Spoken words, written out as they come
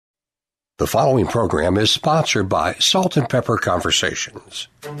The following program is sponsored by Salt and Pepper Conversations.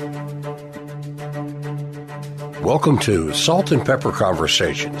 Welcome to Salt and Pepper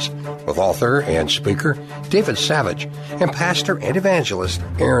Conversations with author and speaker David Savage and pastor and evangelist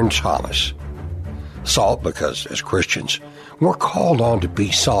Aaron Thomas. Salt because, as Christians, we're called on to be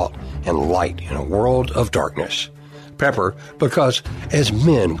salt and light in a world of darkness. Pepper because, as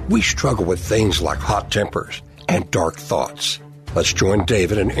men, we struggle with things like hot tempers and dark thoughts. Let's join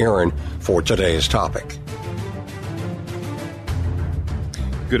David and Aaron for today's topic.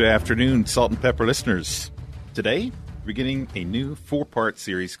 Good afternoon, Salt and Pepper listeners. Today, we're beginning a new 4-part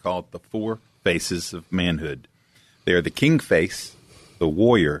series called The 4 Faces of Manhood. They are the king face, the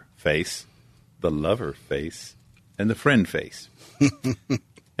warrior face, the lover face, and the friend face.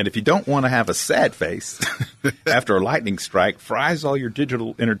 And if you don't want to have a sad face after a lightning strike fries all your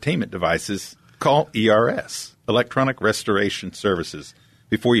digital entertainment devices, call ERS, Electronic Restoration Services,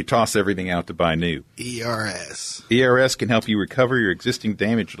 before you toss everything out to buy new. ERS. ERS can help you recover your existing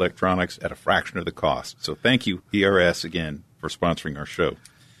damaged electronics at a fraction of the cost. So thank you, ERS, again, for sponsoring our show.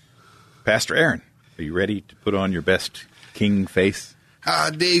 Pastor Aaron, are you ready to put on your best king face?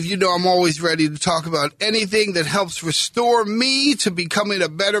 Dave, you know I'm always ready to talk about anything that helps restore me to becoming a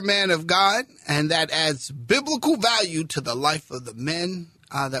better man of God, and that adds biblical value to the life of the men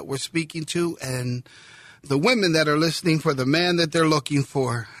that we're speaking to and the women that are listening for the man that they're looking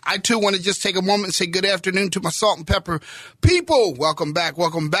for. I, too, want to just take a moment and say good afternoon to my Salt and Pepper people. Welcome back.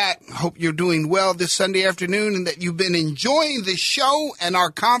 Welcome back. Hope you're doing well this Sunday afternoon and that you've been enjoying the show and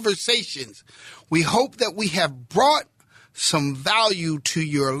our conversations. We hope that we have brought some value to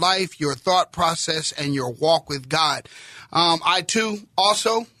your life, your thought process, and your walk with God. I, too,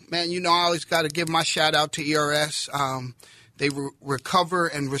 also, man, you know I always got to give my shout out to ERS. They recover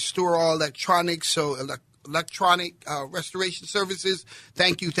and restore all electronics, so electronic restoration services.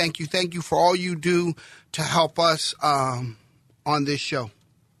 Thank you for all you do to help us on this show.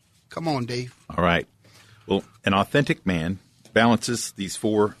 Come on, Dave. All right. Well, an authentic man balances these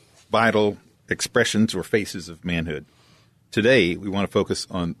 4 vital expressions or faces of manhood. Today, we want to focus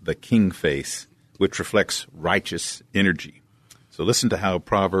on the king face, which reflects righteous energy. So listen to how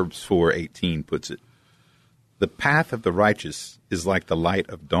Proverbs 4:18 puts it. The path of the righteous is like the light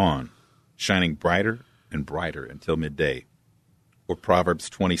of dawn, shining brighter and brighter until midday. Or Proverbs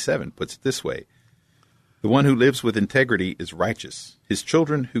 27 puts it this way. The one who lives with integrity is righteous. His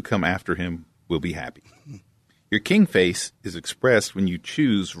children who come after him will be happy. Your king face is expressed when you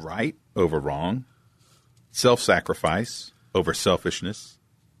choose right over wrong, self-sacrifice over selfishness,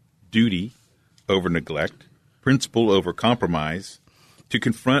 duty over neglect, principle over compromise, to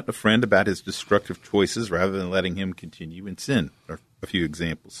confront a friend about his destructive choices rather than letting him continue in sin. Are a few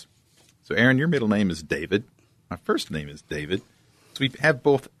examples. So, Aaron, your middle name is David. My first name is David. So we have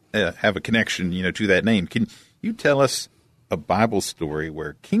both have a connection, to that name. Can you tell us a Bible story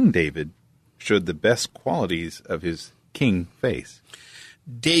where King David showed the best qualities of his king face?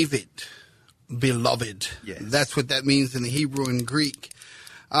 David, beloved. Yes. That's what that means in the Hebrew and Greek.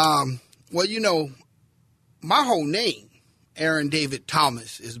 Well, my whole name, Aaron David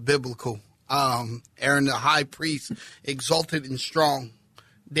Thomas, is biblical. Aaron, the high priest, exalted and strong.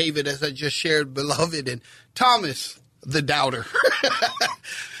 David, as I just shared, beloved, and Thomas, the doubter.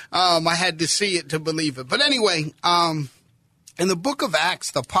 I had to see it to believe it. But anyway, in the book of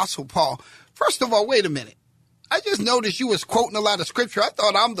Acts, the Apostle Paul, first of all, wait a minute. I just noticed you was quoting a lot of scripture. I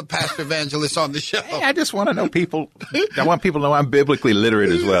thought I'm the pastor evangelist on the show. Hey, I just want to know I want people to know I'm biblically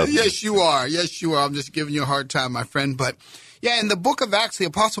literate as well. Yes, you are. I'm just giving you a hard time, my friend. But yeah, in the book of Acts, the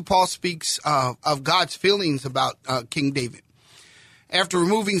Apostle Paul speaks of God's feelings about King David. After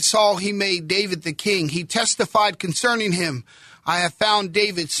removing Saul, he made David the king. He testified concerning him, I have found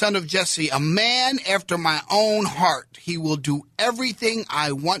David, son of Jesse, a man after my own heart. He will do everything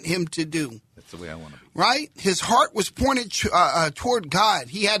I want him to do. That's the way I want to be. Right? His heart was pointed toward God.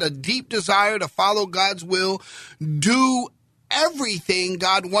 He had a deep desire to follow God's will, do everything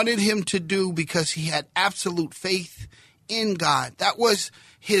God wanted him to do because he had absolute faith in God. That was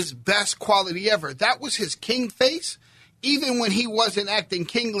his best quality ever. That was his king face, even when he wasn't acting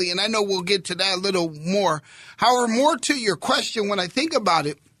kingly. And I know we'll get to that a little more. However, more to your question, when I think about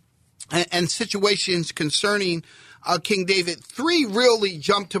it and situations concerning King David, 3 really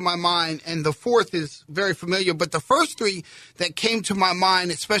jumped to my mind, and the 4th is very familiar. But the first 3 that came to my mind,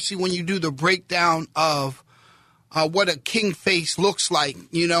 especially when you do the breakdown of what a king face looks like,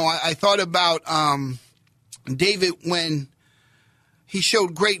 I thought about David when he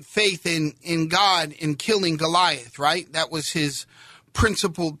showed great faith in God in killing Goliath, right? That was his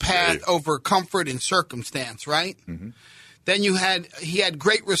principled path over comfort and circumstance, right? Mm-hmm. Then he had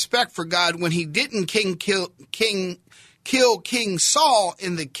great respect for God when he didn't kill King Saul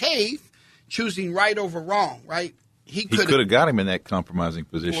in the cave, choosing right over wrong, right? He could have got him in that compromising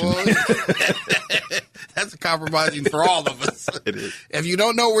position. Well, that's compromising for all of us. It is. If you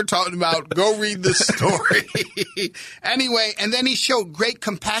don't know what we're talking about, go read the story. Anyway, and then he showed great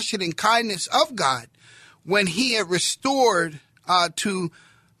compassion and kindness of God when he had restored to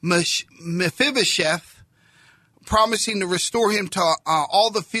Mephibosheth, promising to restore him to all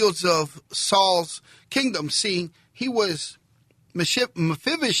the fields of Saul's kingdom. See, he was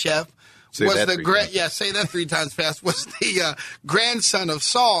Mephibosheth. Say Was that the three times. Yeah, say that 3 times fast. Was the grandson of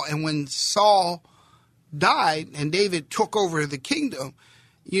Saul, and when Saul died and David took over the kingdom,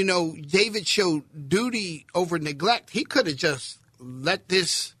 you know, David showed duty over neglect. He could have just let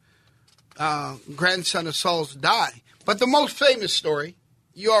this grandson of Saul's die. But the most famous story,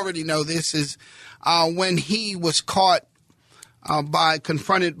 you already know this, is when he was caught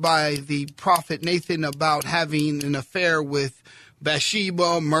confronted by the prophet Nathan about having an affair with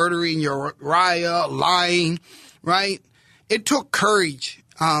Bathsheba, murdering Uriah, lying, right? It took courage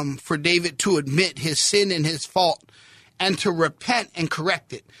for David to admit his sin and his fault and to repent and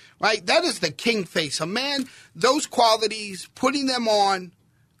correct it, right? That is the king face. A man, those qualities, putting them on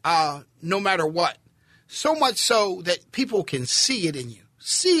no matter what. So much so that people can see it in you,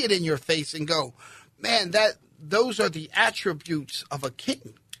 see it in your face and go, man, those are the attributes of a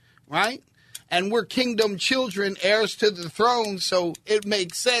king, right? And we're kingdom children, heirs to the throne, so it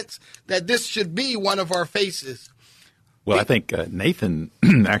makes sense that this should be one of our faces. Well, I think Nathan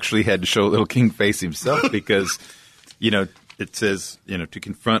actually had to show a little king face himself because, you know, it says, you know, to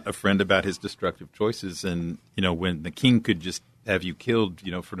confront a friend about his destructive choices. And, you know, when the king could just have you killed,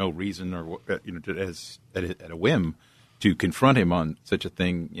 you know, for no reason or, you know, at a whim, to confront him on such a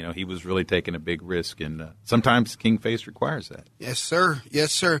thing, you know, he was really taking a big risk. And sometimes king face requires that. Yes, sir.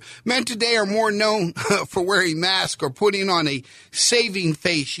 Yes, sir. Men today are more known for wearing masks or putting on a saving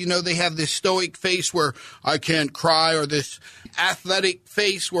face. You know, they have this stoic face where I can't cry, or this athletic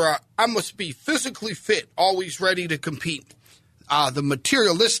face where I must be physically fit, always ready to compete. The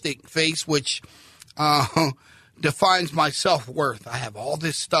materialistic face, which defines my self-worth. I have all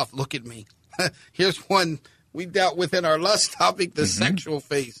this stuff. Look at me. Here's one we dealt with in our last topic, the sexual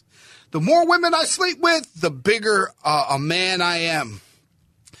face. The more women I sleep with, the bigger a man I am.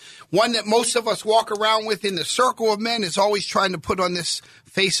 One that most of us walk around with in the circle of men is always trying to put on this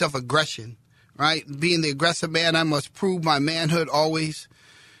face of aggression, right? Being the aggressive man, I must prove my manhood always.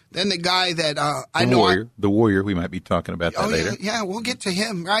 Then the guy that the warrior, we might be talking about that later. Yeah, we'll get to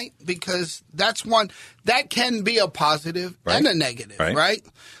him, right? Because that's one that can be a positive and a negative, right?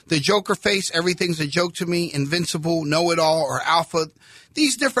 The Joker face, everything's a joke to me, invincible, know-it-all, or alpha.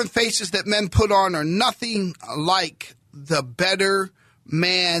 These different faces that men put on are nothing like the better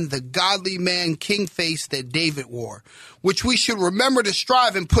man, the godly man, king face that David wore, which we should remember to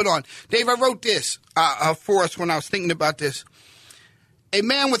strive and put on. Dave, I wrote this for us when I was thinking about this. A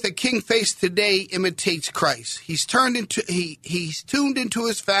man with a king face today imitates Christ. He's tuned into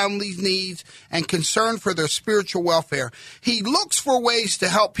his family's needs and concerned for their spiritual welfare. He looks for ways to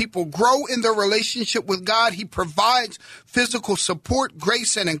help people grow in their relationship with God. He provides physical support,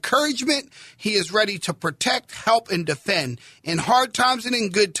 grace, and encouragement. He is ready to protect, help, and defend in hard times and in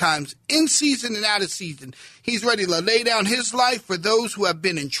good times, in season and out of season. He's ready to lay down his life for those who have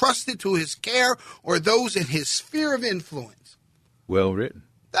been entrusted to his care or those in his sphere of influence. Well written.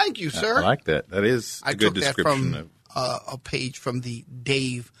 Thank you, sir. I like that. That is a good description. I took that from a page from the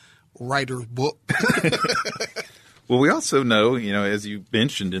Dave Writer's book. Well, we also know, you know, as you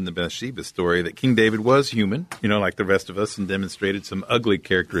mentioned in the Bathsheba story, that King David was human, you know, like the rest of us, and demonstrated some ugly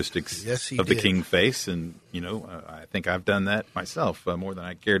characteristics of the king face. And, you know, I think I've done that myself more than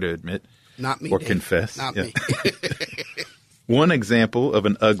I care to admit. Not me, or Dave. confess. Not me. One example of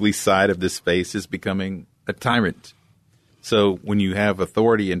an ugly side of this face is becoming a tyrant. So when you have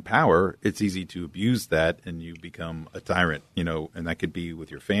authority and power, it's easy to abuse that and you become a tyrant, you know, and that could be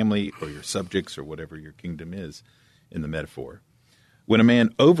with your family or your subjects or whatever your kingdom is in the metaphor. When a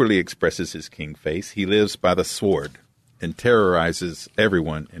man overly expresses his king face, he lives by the sword and terrorizes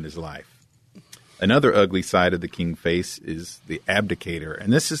everyone in his life. Another ugly side of the king face is the abdicator,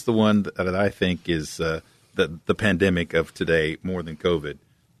 and this is the one that I think is the pandemic of today more than COVID,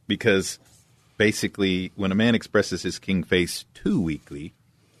 because basically, when a man expresses his king face too weakly,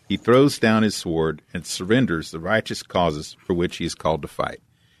 he throws down his sword and surrenders the righteous causes for which he is called to fight.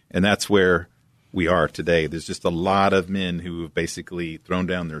 And that's where we are today. There's just a lot of men who have basically thrown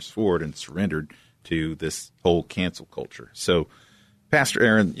down their sword and surrendered to this whole cancel culture. So Pastor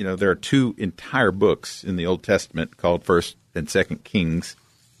Aaron, there are 2 entire books in the Old Testament called 1st and 2nd Kings.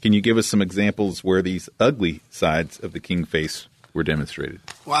 Can you give us some examples where these ugly sides of the king face were demonstrated?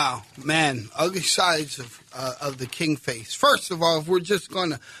 Wow, man, ugly sides of the king face. First of all, if we're just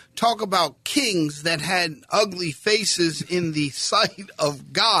going to talk about kings that had ugly faces in the sight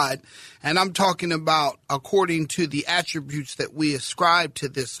of God, and I'm talking about according to the attributes that we ascribe to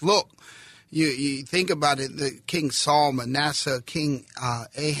this look. You think about it, the King Saul, Manasseh, King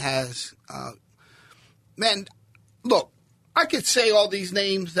Ahaz. Man, look, I could say all these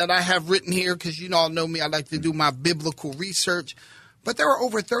names that I have written here because you all know me. I like to do my biblical research. But there are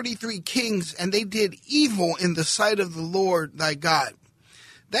over 33 kings, and they did evil in the sight of the Lord thy God.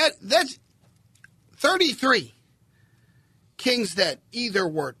 That's 33 kings that either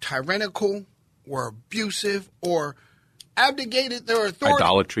were tyrannical, were abusive, or abdicated their authority.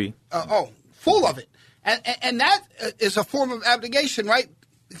 Idolatry. Full of it. And that is a form of abdication, right?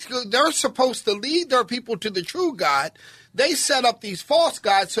 They're supposed to lead their people to the true God. They set up these false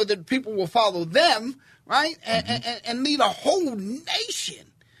gods so that people will follow them, right? And lead a whole nation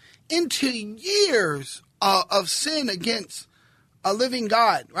into years of sin against a living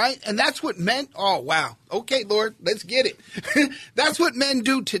God, right? And that's what men, oh, wow. Okay, Lord, let's get it. That's what men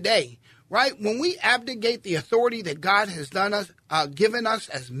do today, right? When we abdicate the authority that God has given us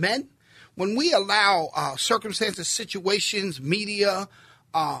as men, when we allow circumstances, situations, media,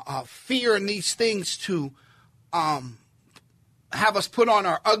 fear, and these things to have us put on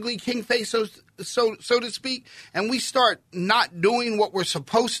our ugly king face, so to speak, and we start not doing what we're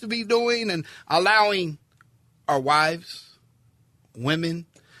supposed to be doing and allowing our wives, women,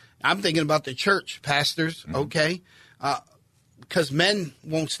 I'm thinking about the church, pastors, okay? Because men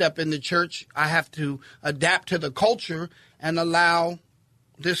won't step in the church. I have to adapt to the culture and allow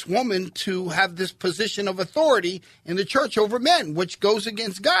this woman to have this position of authority in the church over men, which goes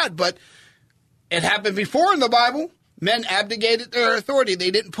against God. But it happened before in the Bible. Men abdicated their authority.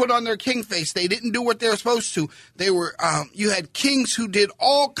 They didn't put on their king face. They didn't do what they were supposed to. They were, you had kings who did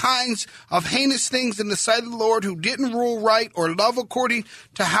all kinds of heinous things in the sight of the Lord, who didn't rule right or love according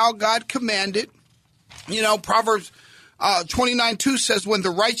to how God commanded. Proverbs 29:2 says, when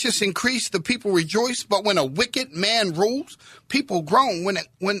the righteous increase, the people rejoice, but when a wicked man rules, people groan. When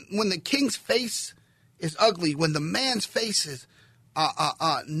the king's face is ugly, when the man's face is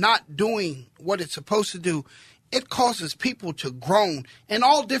not doing what it's supposed to do, it causes people to groan in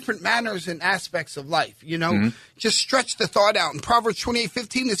all different manners and aspects of life, Just stretch the thought out. In Proverbs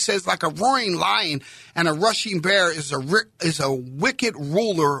 28:15, it says, like a roaring lion and a rushing bear is a wicked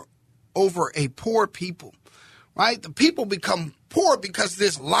ruler over a poor people. Right? The people become poor because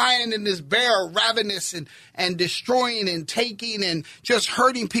this lion and this bear are ravenous and destroying and taking and just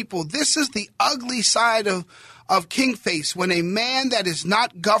hurting people. This is the ugly side of king face. When a man that is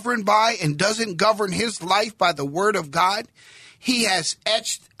not governed by and doesn't govern his life by the word of God, he has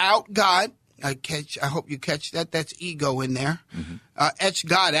etched out God. I hope you catch that. That's ego in there. Etched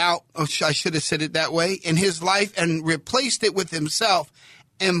God out. I should have said it that way, in his life and replaced it with himself.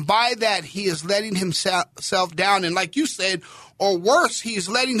 And by that, he is letting himself down. And like you said, or worse, he is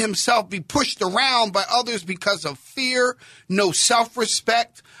letting himself be pushed around by others because of fear, no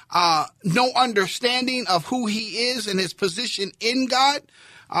self-respect, no understanding of who he is and his position in God.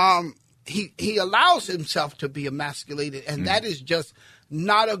 He allows himself to be emasculated. And that is just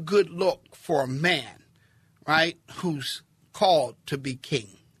not a good look for a man, right, who's called to be king.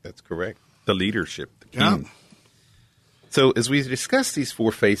 That's correct. The leadership, the king. Yeah. So as we discuss these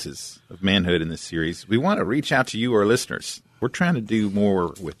 4 faces of manhood in this series, we want to reach out to you, our listeners. We're trying to do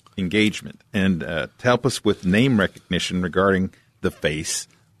more with engagement and to help us with name recognition regarding the face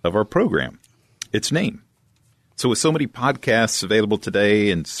of our program, its name. So with so many podcasts available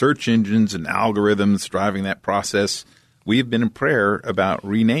today and search engines and algorithms driving that process, we have been in prayer about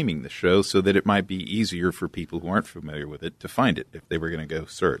renaming the show so that it might be easier for people who aren't familiar with it to find it if they were going to go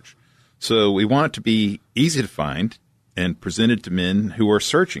search. So we want it to be easy to find and presented to men who are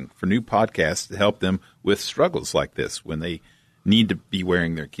searching for new podcasts to help them with struggles like this when they need to be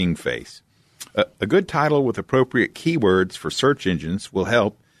wearing their king face. A good title with appropriate keywords for search engines will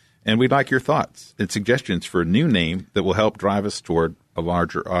help, and we'd like your thoughts and suggestions for a new name that will help drive us toward a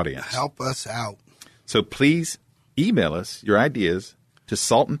larger audience. Help us out. So please email us your ideas to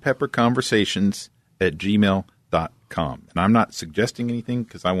saltandpepperconversations@gmail.com. And I'm not suggesting anything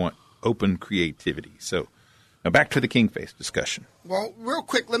because I want open creativity. So Now back to the king face discussion. Well, real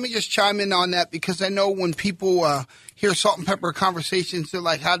quick, let me just chime in on that because I know when people hear Salt and Pepper Conversations, they're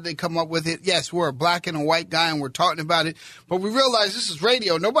like, how did they come up with it? Yes, we're a black and a white guy and we're talking about it, but we realize this is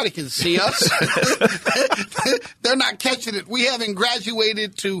radio. Nobody can see us. They're not catching it. We haven't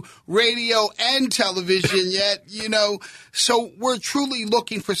graduated to radio and television yet, so we're truly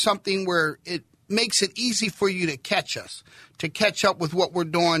looking for something where it makes it easy for you to catch us, to catch up with what we're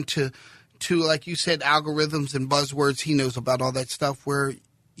doing, to like you said, algorithms and buzzwords. He knows about all that stuff where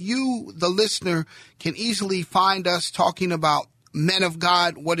you, the listener, can easily find us talking about men of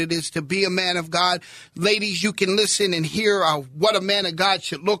God, what it is to be a man of God. Ladies, you can listen and hear what a man of God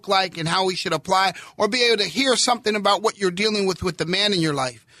should look like and how he should apply, or be able to hear something about what you're dealing with the man in your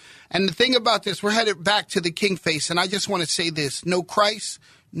life. And the thing about this, we're headed back to the king face, and I just want to say this. No Christ,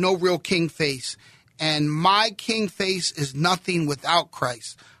 no real king face. And my king face is nothing without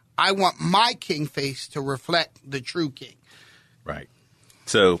Christ. I want my king face to reflect the true king. Right.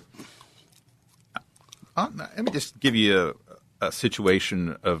 So let me just give you a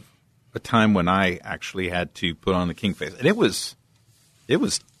situation of a time when I actually had to put on the king face. And it was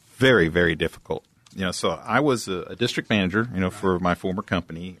very, very difficult. So I was a district manager, for my former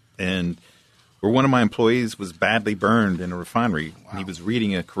company, and where one of my employees was badly burned in a refinery. Wow. He was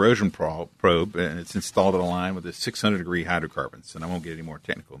reading a corrosion probe, and it's installed on a line with a 600-degree hydrocarbons. And I won't get any more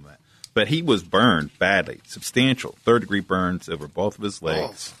technical than that. But he was burned badly, substantial, third-degree burns over both of his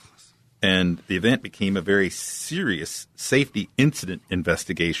legs. Oh. And the event became a very serious safety incident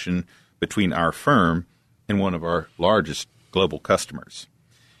investigation between our firm and one of our largest global customers.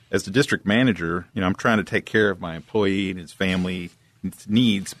 As the district manager, I'm trying to take care of my employee and his family, his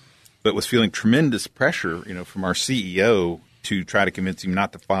needs, but was feeling tremendous pressure, from our CEO to try to convince him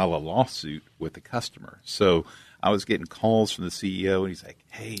not to file a lawsuit with the customer. So I was getting calls from the CEO, and he's like,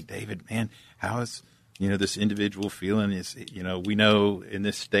 "Hey, David, man, how is this individual feeling? Is we know in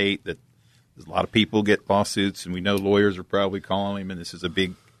this state that there's a lot of people get lawsuits, and we know lawyers are probably calling him, and this is a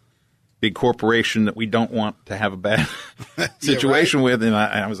big corporation that we don't want to have a bad situation with." And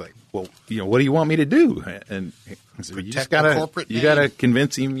I was like, "Well, what do you want me to do?" And I said, "You just gotta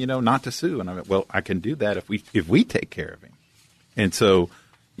convince him, not to sue." And I went, "Well, I can do that if we take care of him." And so,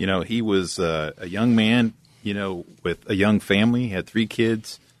 he was a young man, with a young family. He had 3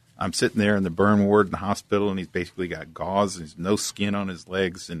 kids. I'm sitting there in the burn ward in the hospital, and he's basically got gauze and there's no skin on his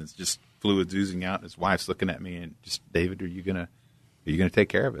legs, and it's just fluids oozing out. And his wife's looking at me and just, "David, are you gonna take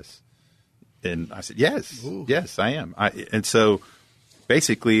care of us?" And I said, "Yes, Ooh. Yes, I am." And so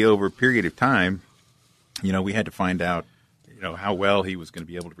basically over a period of time, we had to find out, how well he was going to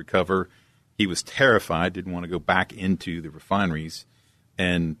be able to recover. He was terrified, didn't want to go back into the refineries.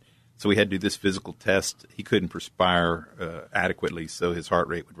 And so we had to do this physical test. He couldn't perspire adequately, so his heart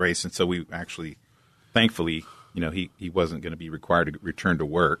rate would race. And so we actually, thankfully, he wasn't going to be required to return to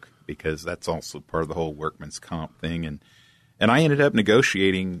work because that's also part of the whole workman's comp thing. And I ended up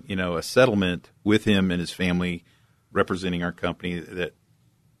negotiating, a settlement with him and his family representing our company that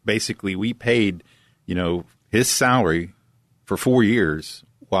basically we paid, his salary for 4 years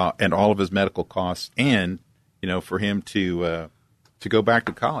and all of his medical costs and, for him to go back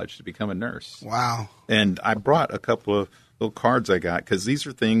to college to become a nurse. Wow. And I brought a couple of little cards I got because these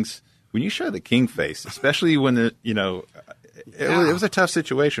are things when you show the king face, especially when it was a tough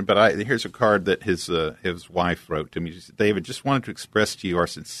situation, but here's a card that his wife wrote to me. She said, "David, just wanted to express to you our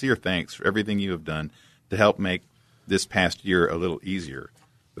sincere thanks for everything you have done to help make this past year a little easier.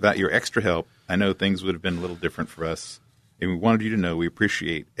 Without your extra help, I know things would have been a little different for us, and we wanted you to know we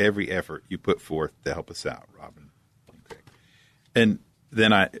appreciate every effort you put forth to help us out, Robin." Okay. And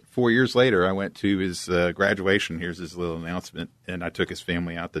then 4 years later, I went to his graduation. Here's his little announcement, and I took his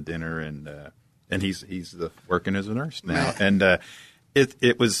family out to dinner, and he's working as a nurse now. And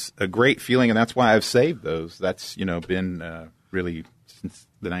it was a great feeling, and that's why I've saved those. That's been really since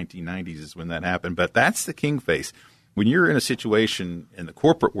the 1990s is when that happened. But that's the king face. When you're in a situation and the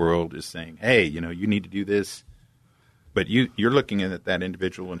corporate world is saying, "Hey, you need to do this," but you're looking at that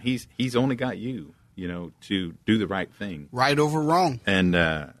individual, and he's only got you, to do the right thing, right over wrong, and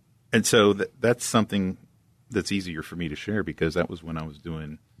so that's something that's easier for me to share because that was when I was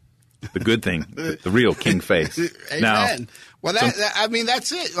doing the good thing, the real king face. Amen. Now, well,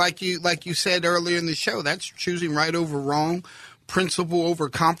 that's it. Like you said earlier in the show, that's choosing right over wrong, principle over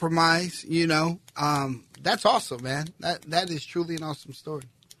compromise. That's awesome, man. That is truly an awesome story.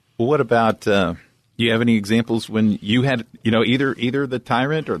 Well, what about? Do you have any examples when you had, either the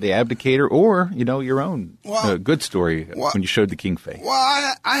tyrant or the abdicator, or your own good story when you showed the king face?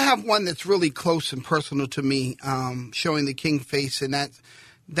 Well, I have one that's really close and personal to me, showing the king face, and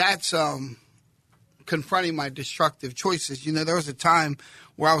that's confronting my destructive choices. You know, there was a time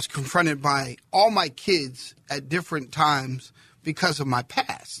where I was confronted by all my kids at different times because of my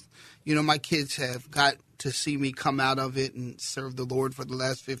past. You know, my kids have got to see me come out of it and serve the Lord for the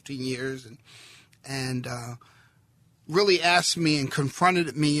last 15 years and really asked me and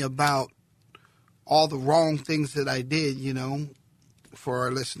confronted me about all the wrong things that I did. You know, for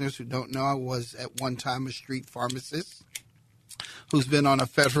our listeners who don't know, I was at one time a street pharmacist who's been on a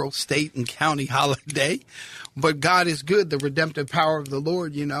federal, state, and county holiday. But God is good, the redemptive power of the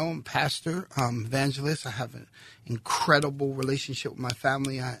Lord, you know. I'm pastor, evangelist. I have an incredible relationship with my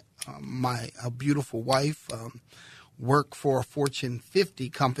family. A beautiful wife, work for a Fortune 50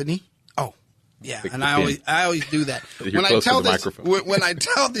 company. Oh, yeah, and I always do that. When I tell this, when I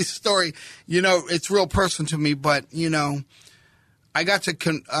tell this story, you know, it's real personal to me. But you know, I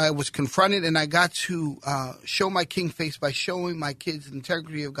was confronted, and I got to show my king face by showing my kids the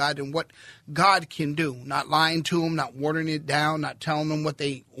integrity of God and what God can do. Not lying to them, not watering it down, not telling them what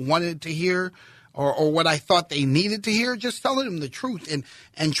they wanted to hear or what I thought they needed to hear. Just telling them the truth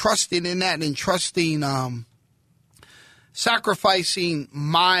and trusting in that and trusting, sacrificing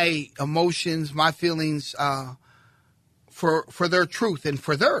my emotions, my feelings for their truth and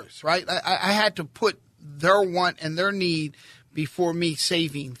for theirs. Right? I had to put their want and their need before me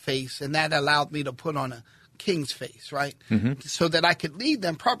saving face, and that allowed me to put on a king's face, right? Mm-hmm. So that I could lead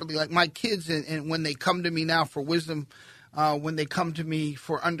them properly. Like my kids, and when they come to me now for wisdom, when they come to me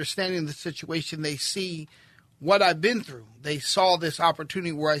for understanding the situation, they see what I've been through. They saw this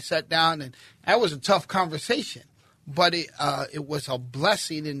opportunity where I sat down, and that was a tough conversation, but it was a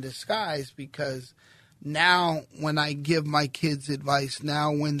blessing in disguise, because now when I give my kids advice,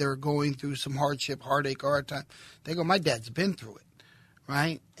 now when they're going through some hardship, heartache, or hard time, they go, my dad's been through it,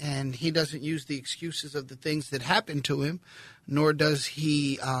 right? And he doesn't use the excuses of the things that happened to him, nor does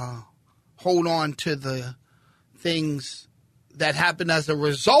he hold on to the things that happened as a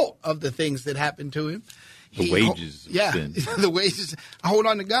result of the things that happened to him. The wages of sin. The wages. I hold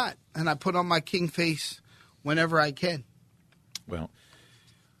on to God, and I put on my king face whenever I can. Well,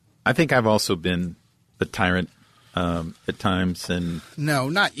 I think I've also been the tyrant at times, and no,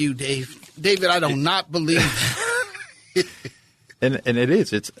 not you, Dave. David, I do not believe. and it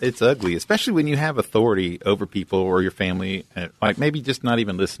is. It's ugly, especially when you have authority over people or your family. Like maybe just not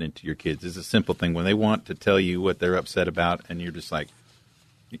even listening to your kids is a simple thing when they want to tell you what they're upset about, and you're just like,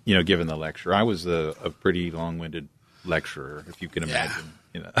 you know, giving the lecture. I was a pretty long-winded lecturer, if you can imagine.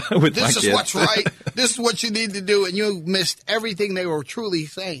 You know, with this is what's right. This is what you need to do, and you missed everything they were truly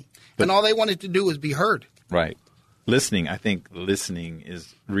saying. And all they wanted to do was be heard. Right. Listening. I think listening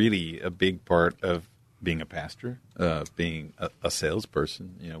is really a big part of being a pastor, being a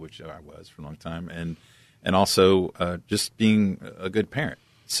salesperson, you know, which I was for a long time, and also just being a good parent.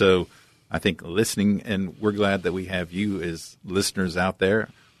 So I think listening, and we're glad that we have you as listeners out there.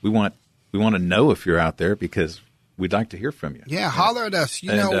 We want to know if you're out there, because we'd like to hear from you. Yeah, holler at us.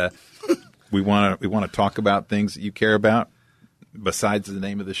 You know, we want to talk about things that you care about besides the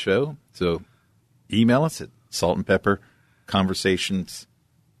name of the show. So email us at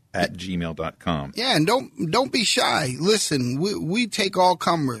saltandpepperconversations@gmail.com. Yeah, and don't be shy. Listen, we take all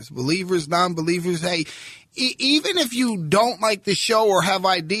comers, believers, non-believers. Hey, even if you don't like the show or have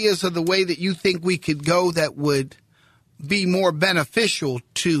ideas of the way that you think we could go that would be more beneficial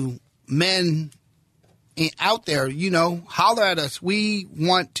to men out there, you know, holler at us. We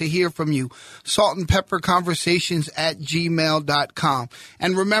want to hear from you. saltandpepperconversations@gmail.com.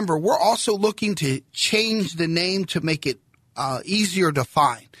 And remember, we're also looking to change the name to make it easier to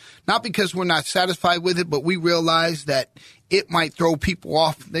find. Not because we're not satisfied with it, but we realize that it might throw people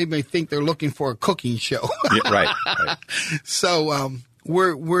off. They may think they're looking for a cooking show. Yeah, right. So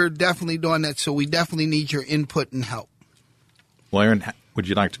we're definitely doing that. So we definitely need your input and help. Well, Aaron, would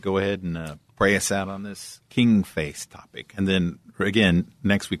you like to go ahead and pray us out on this king face topic? And then, again,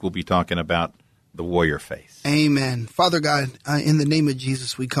 next week we'll be talking about the warrior face. Amen. Father God, in the name of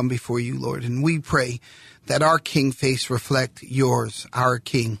Jesus, we come before you, Lord, and we pray that our king face reflect yours, our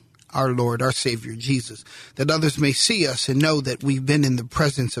King, our Lord, our Savior, Jesus, that others may see us and know that we've been in the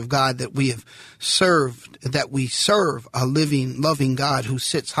presence of God, that we have served, that we serve a living, loving God who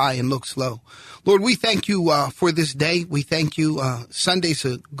sits high and looks low. Lord, we thank you for this day. We thank you. Sunday's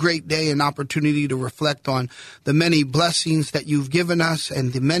a great day, an opportunity to reflect on the many blessings that you've given us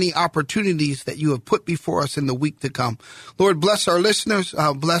and the many opportunities that you have put before us in the week to come. Lord, bless our listeners.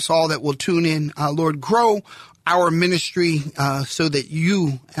 Bless all that will tune in. Lord, grow our ministry so that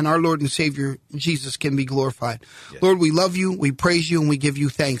you and our Lord and Savior Jesus can be glorified. Yes. Lord, we love you, we praise you, and we give you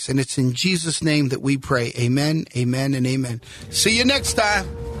thanks. And it's in Jesus' name that we pray. Amen, amen, and amen. See you next time.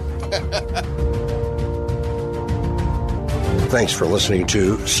 Thanks for listening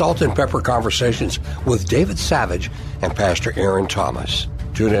to Salt and Pepper Conversations with David Savage and Pastor Aaron Thomas.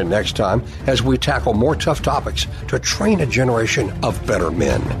 Tune in next time as we tackle more tough topics to train a generation of better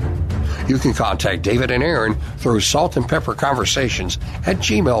men. You can contact David and Aaron through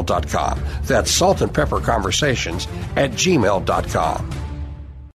saltandpepperconversations@gmail.com. That's saltandpepperconversations@gmail.com.